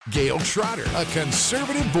Gail Trotter, a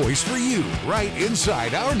conservative voice for you, right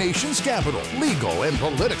inside our nation's capital. Legal and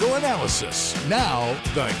political analysis. Now,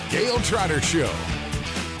 The Gail Trotter Show.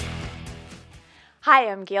 Hi,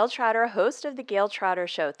 I'm Gail Trotter, host of The Gail Trotter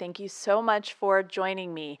Show. Thank you so much for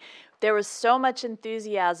joining me. There was so much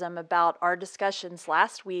enthusiasm about our discussions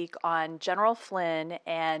last week on General Flynn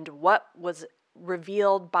and what was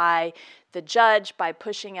revealed by the judge by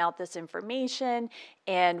pushing out this information,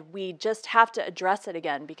 and we just have to address it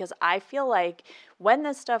again because I feel like when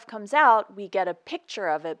this stuff comes out, we get a picture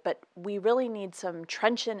of it, but we really need some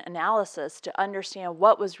trenchant analysis to understand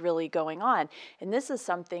what was really going on. And this is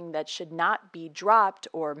something that should not be dropped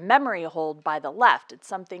or memory hold by the left. It's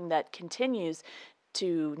something that continues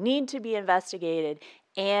to need to be investigated,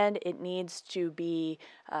 and it needs to be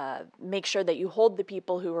make sure that you hold the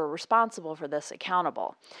people who are responsible for this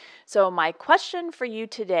accountable. So my question for you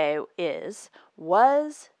today is,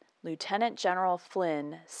 was Lieutenant General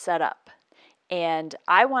Flynn set up? And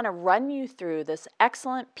I want to run you through this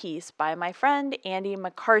excellent piece by my friend Andy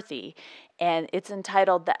McCarthy, and it's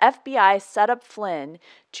entitled "The FBI Set Up Flynn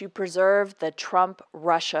to Preserve the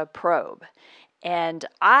Trump-Russia Probe." And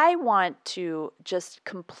I want to just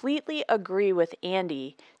completely agree with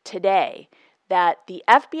Andy today that the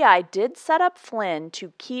FBI did set up Flynn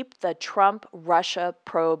to keep the Trump-Russia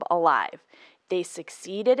probe alive. They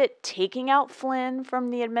succeeded at taking out Flynn from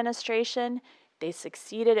the administration. They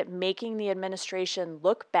succeeded at making the administration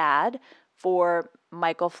look bad for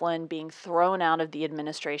Michael Flynn being thrown out of the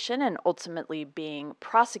administration and ultimately being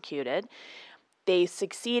prosecuted. They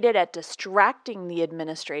succeeded at distracting the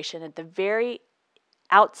administration at the very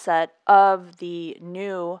outset of the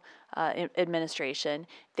new administration.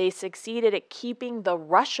 They succeeded at keeping the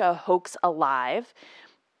Russia hoax alive.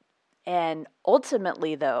 And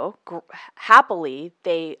ultimately, though, happily,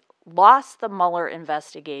 they lost the Mueller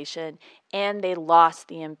investigation and they lost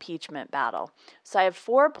the impeachment battle. So I have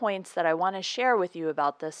 4 points that I want to share with you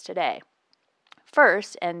about this today.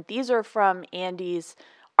 First, and these are from Andy's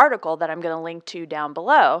article that I'm going to link to down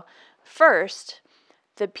below. First,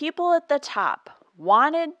 the people at the top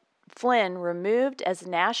wanted Flynn removed as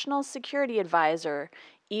national security advisor,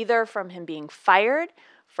 either from him being fired,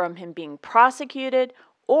 from him being prosecuted,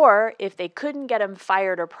 or if they couldn't get him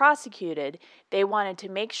fired or prosecuted, they wanted to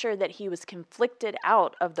make sure that he was conflicted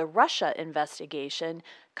out of the Russia investigation,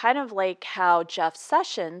 kind of like how Jeff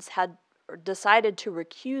Sessions had decided to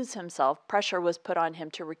recuse himself. Pressure was put on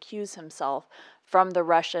him to recuse himself from the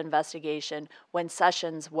Russia investigation when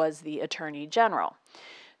Sessions was the Attorney General.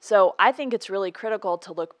 So I think it's really critical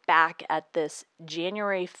to look back at this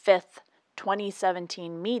January 5th,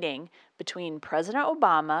 2017 meeting between President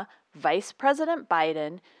Obama, Vice President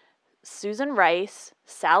Biden, Susan Rice,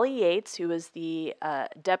 Sally Yates, who was the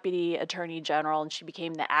Deputy Attorney General, and she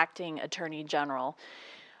became the Acting Attorney General,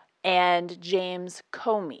 and James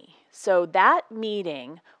Comey. So that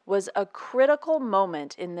meeting was a critical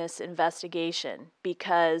moment in this investigation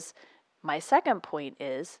because my second point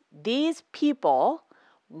is these people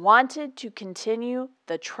wanted to continue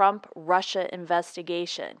the Trump-Russia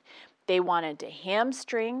investigation. They wanted to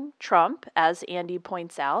hamstring Trump, as Andy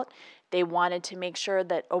points out. They wanted to make sure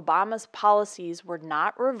that Obama's policies were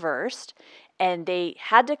not reversed, and they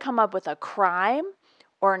had to come up with a crime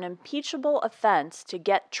or an impeachable offense to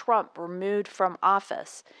get Trump removed from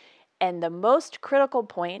office. And the most critical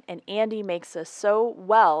point, and Andy makes this so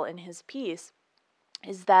well in his piece,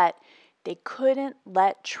 is that they couldn't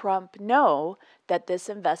let Trump know that this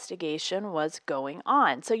investigation was going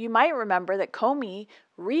on. So you might remember that Comey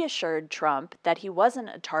reassured Trump that he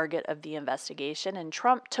wasn't a target of the investigation, and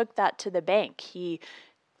Trump took that to the bank. He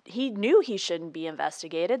knew he shouldn't be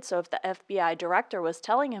investigated, so if the FBI director was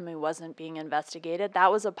telling him he wasn't being investigated,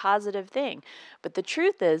 that was a positive thing. But the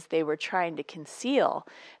truth is they were trying to conceal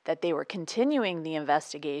that they were continuing the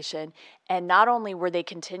investigation, and not only were they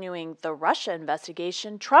continuing the Russia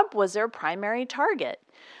investigation, Trump was their primary target.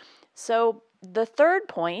 So the third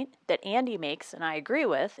point that Andy makes, and I agree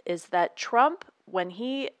with, is that Trump, when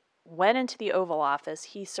he went into the Oval Office,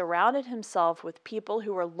 he surrounded himself with people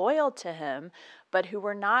who were loyal to him, but who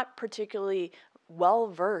were not particularly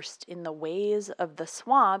well-versed in the ways of the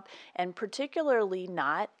swamp, and particularly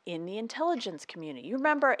not in the intelligence community. You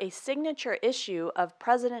remember a signature issue of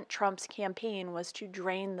President Trump's campaign was to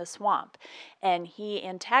drain the swamp, and he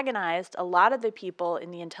antagonized a lot of the people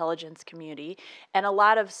in the intelligence community and a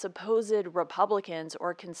lot of supposed Republicans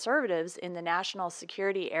or conservatives in the national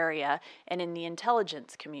security area and in the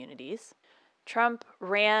intelligence communities. Trump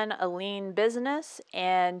ran a lean business,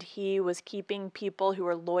 and he was keeping people who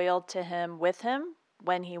were loyal to him with him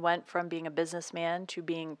when he went from being a businessman to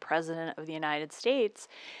being president of the United States.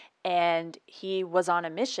 and he was on a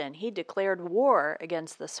mission. He declared war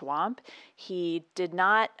against the swamp. He did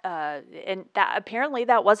not, and that apparently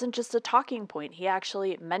that wasn't just a talking point. He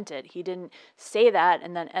actually meant it. He didn't say that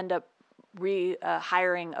and then end up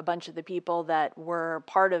hiring a bunch of the people that were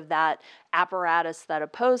part of that apparatus that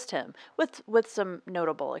opposed him, with some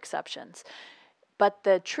notable exceptions. But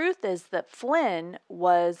the truth is that Flynn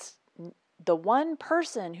was the one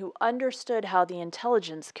person who understood how the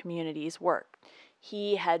intelligence communities worked.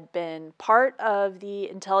 He had been part of the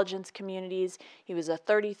intelligence communities. He was a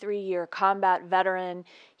 33-year combat veteran.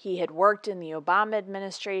 He had worked in the Obama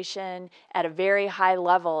administration at a very high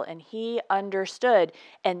level, and he understood,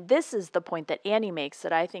 and this is the point that Andy makes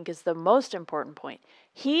that I think is the most important point.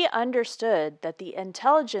 He understood that the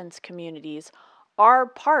intelligence communities are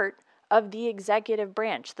part of the executive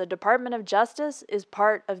branch. The Department of Justice is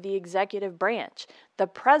part of the executive branch. The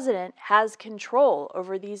president has control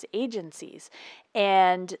over these agencies.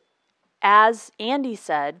 And as Andy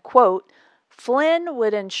said, quote, Flynn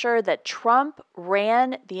would ensure that Trump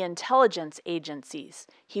ran the intelligence agencies.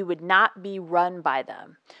 He would not be run by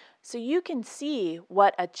them. So you can see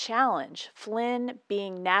what a challenge Flynn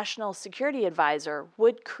being national security advisor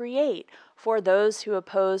would create for those who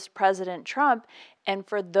opposed President Trump and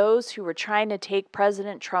for those who were trying to take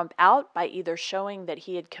President Trump out by either showing that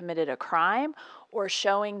he had committed a crime or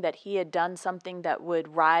showing that he had done something that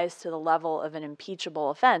would rise to the level of an impeachable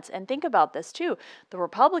offense. And think about this too. The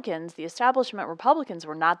Republicans, the establishment Republicans,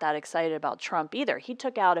 were not that excited about Trump either. He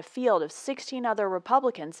took out a field of 16 other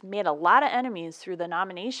Republicans, made a lot of enemies through the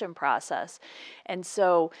nomination process. And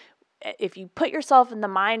so if you put yourself in the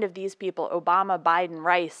mind of these people, Obama, Biden,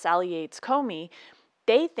 Rice, Sally Yates, Comey,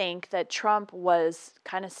 they think that Trump was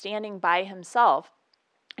kind of standing by himself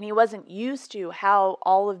and he wasn't used to how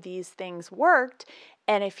all of these things worked.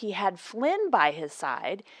 And if he had Flynn by his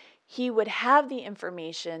side, he would have the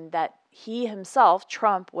information that he himself,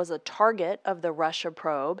 Trump, was a target of the Russia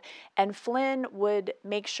probe, and Flynn would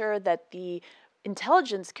make sure that the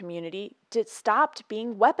intelligence community stopped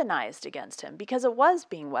being weaponized against him, because it was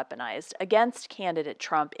being weaponized against candidate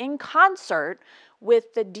Trump in concert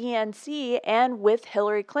with the DNC and with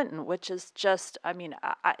Hillary Clinton, which is just,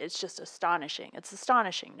 it's just astonishing. It's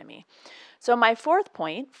astonishing to me. So my fourth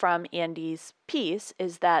point from Andy's piece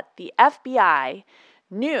is that the FBI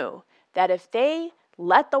knew that if they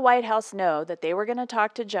let the White House know that they were going to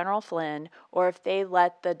talk to General Flynn, or if they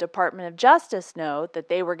let the Department of Justice know that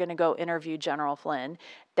they were going to go interview General Flynn,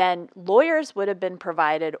 then lawyers would have been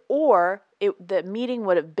provided, or the meeting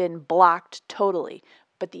would have been blocked totally.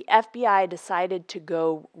 But the FBI decided to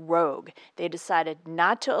go rogue. They decided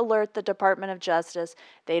not to alert the Department of Justice.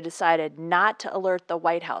 They decided not to alert the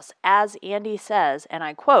White House. As Andy says, and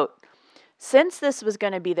I quote, since this was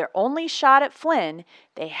going to be their only shot at Flynn,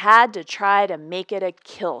 they had to try to make it a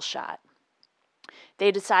kill shot.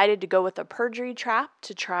 They decided to go with a perjury trap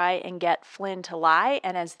to try and get Flynn to lie,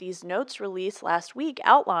 and as these notes released last week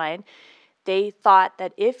outlined, they thought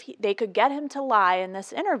that if they could get him to lie in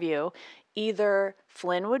this interview, either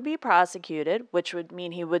Flynn would be prosecuted, which would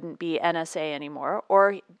mean he wouldn't be NSA anymore,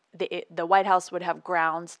 or the White House would have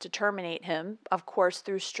grounds to terminate him, of course,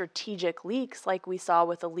 through strategic leaks like we saw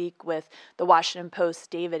with the leak with the Washington Post's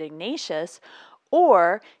David Ignatius,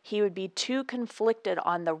 or he would be too conflicted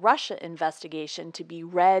on the Russia investigation to be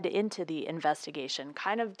read into the investigation,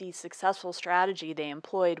 kind of the successful strategy they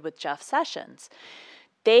employed with Jeff Sessions.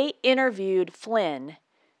 They interviewed Flynn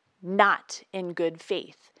not in good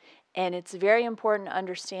faith. And it's very important to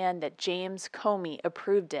understand that James Comey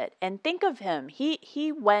approved it. And think of him.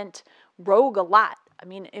 He went rogue a lot. I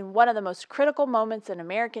mean, in one of the most critical moments in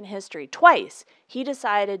American history, twice, he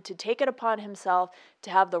decided to take it upon himself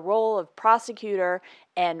to have the role of prosecutor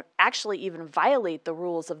and actually even violate the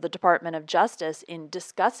rules of the Department of Justice in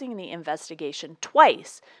discussing the investigation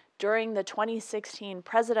twice during the 2016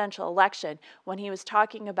 presidential election when he was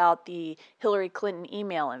talking about the Hillary Clinton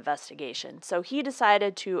email investigation. So he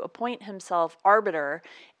decided to appoint himself arbiter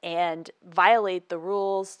and violate the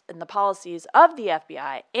rules and the policies of the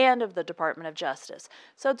FBI and of the Department of Justice.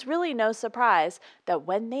 So it's really no surprise that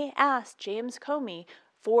when they asked James Comey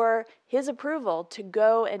for his approval to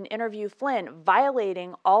go and interview Flynn,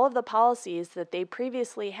 violating all of the policies that they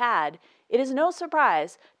previously had, it is no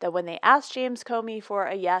surprise that when they asked James Comey for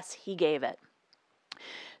a yes, he gave it.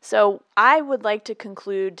 So I would like to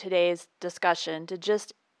conclude today's discussion to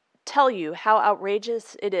just tell you how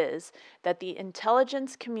outrageous it is that the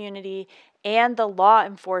intelligence community and the law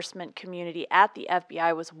enforcement community at the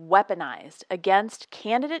FBI was weaponized against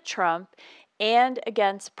candidate Trump and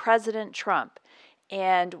against President Trump.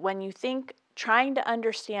 And when you think trying to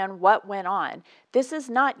understand what went on. This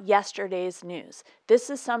is not yesterday's news.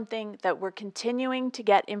 This is something that we're continuing to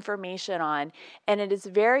get information on, and it is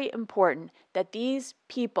very important that these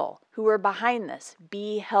people who are behind this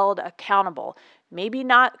be held accountable. Maybe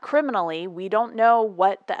not criminally. We don't know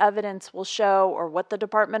what the evidence will show or what the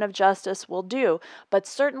Department of Justice will do, but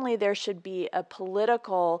certainly there should be a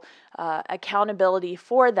political accountability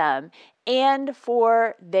for them and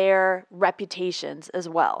for their reputations as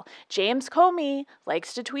well. James Comey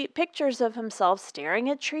likes to tweet pictures of himself staring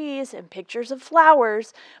at trees and pictures of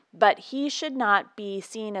flowers, but he should not be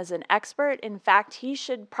seen as an expert. In fact, he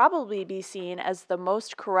should probably be seen as the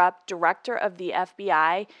most corrupt director of the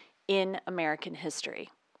FBI in American history.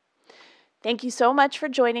 Thank you so much for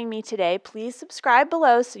joining me today. Please subscribe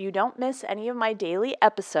below so you don't miss any of my daily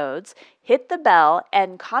episodes. Hit the bell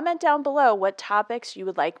and comment down below what topics you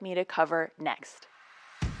would like me to cover next.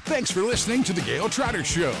 Thanks for listening to The Gail Trotter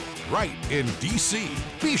Show, right in D.C.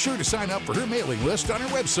 Be sure to sign up for her mailing list on her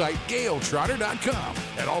website, GailTrotter.com.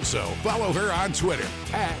 And also follow her on Twitter,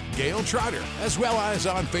 @GailTrotter, as well as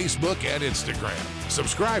on Facebook and Instagram.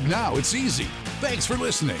 Subscribe now, it's easy. Thanks for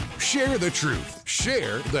listening. Share the truth.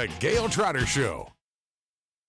 Share The Gail Trotter Show.